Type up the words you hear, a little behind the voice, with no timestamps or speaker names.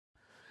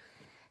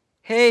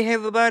Hey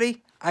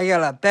everybody, I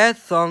got a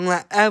best song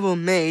I ever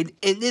made,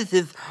 and this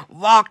is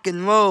rock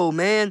and roll,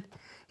 man.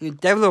 You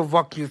definitely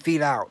rock your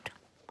feet out.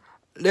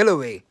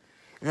 Literally.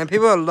 And if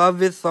people love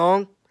this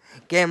song,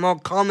 get more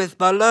comments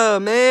below,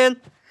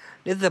 man.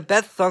 This is the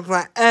best song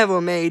I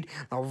ever made.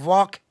 I'll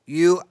rock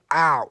you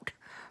out.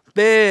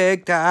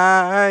 Big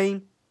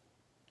time.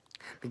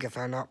 Because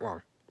I'm not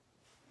wrong.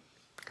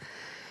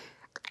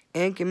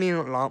 And give me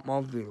a lot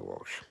more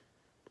viewers.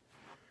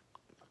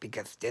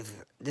 Because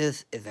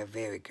this is a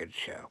very good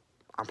show.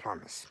 I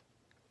promise.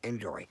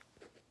 Enjoy.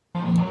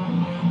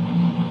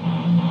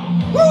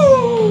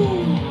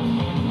 Woo!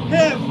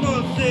 Have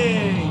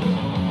mercy!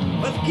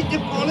 Let's get the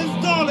party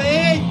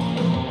started!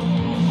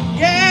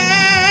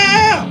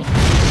 Yeah!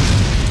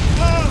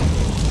 Oh!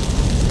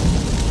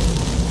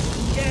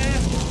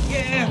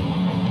 Yeah!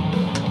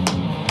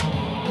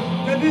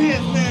 Clap your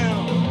hands now!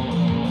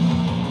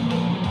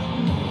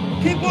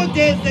 Keep on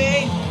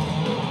dancing!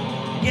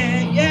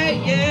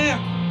 Yeah!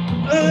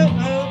 Oh!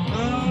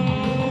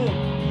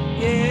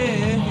 Yeah!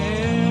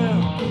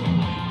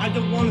 I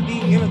don't want to be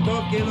in the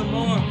dark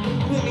anymore.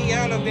 Put me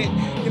out of it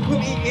and put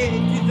me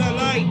into the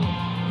light.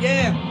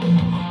 Yeah.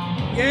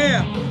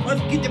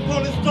 Let's get the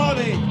party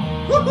started.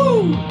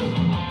 Woohoo!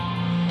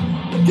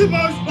 Too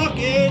much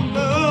fucking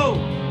low.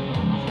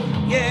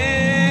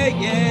 Yeah.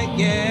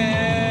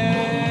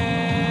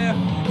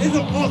 This is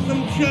an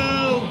awesome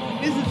show.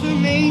 This is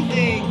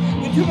amazing.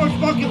 With too much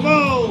fucking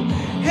low.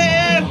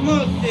 Have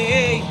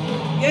mercy.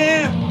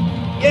 Yeah.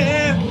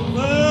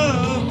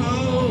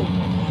 Whoa.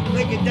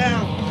 Break it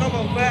down. Come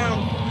on,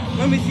 round.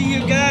 Let me see you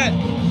got.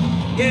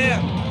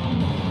 Yeah.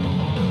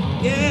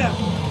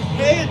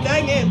 Head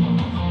dangin'.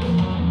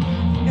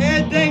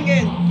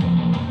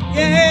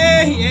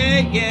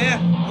 Yeah.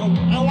 Oh,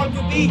 I want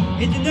to be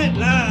internet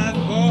live,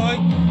 boy.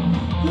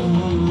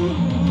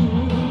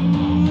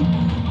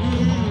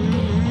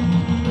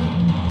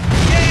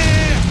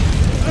 Yeah.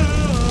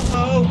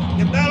 Oh,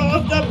 the battle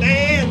of the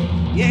band.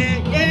 Yeah.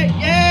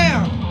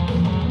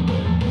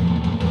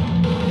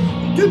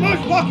 Too much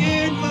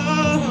fucking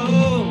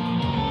love.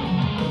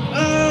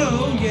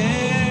 Oh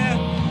yeah.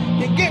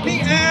 You get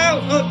me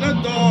out of the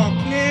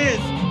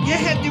darkness. You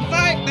had to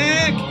fight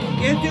back.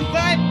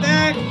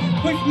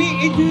 Push me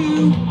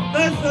into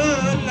the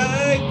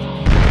sunlight.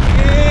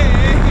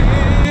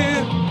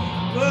 Yeah.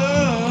 Whoa.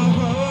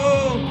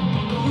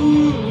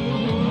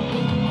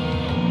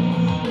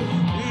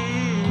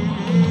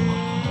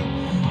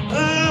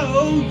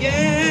 Oh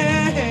yeah.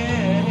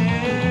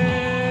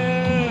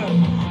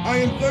 I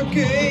am the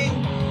king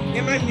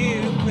in my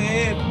new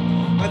clip.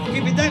 Let's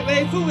keep it that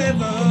way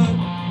forever.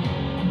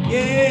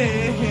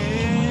 Yeah.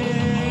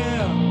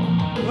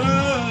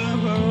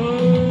 Whoa.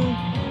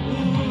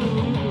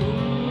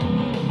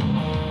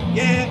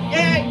 Yeah.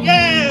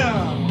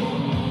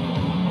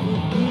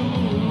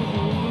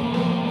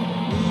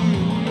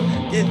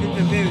 This is a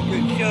very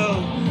good show.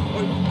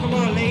 Oh, come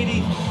on,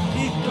 ladies.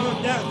 Please come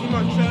down to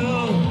my show.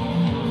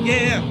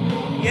 Yeah.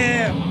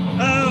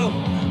 Oh.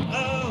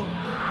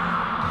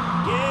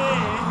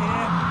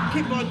 Yeah.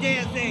 Keep on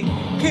dancing.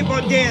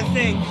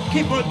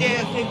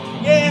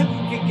 Yeah.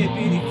 Kick your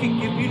booty.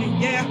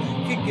 Yeah.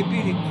 Kick your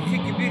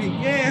booty.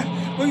 Yeah.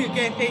 Put your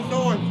dance face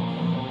on.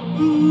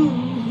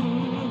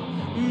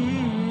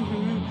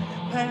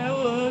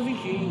 Power of the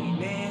sheep,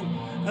 man.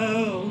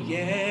 Oh,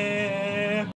 yeah.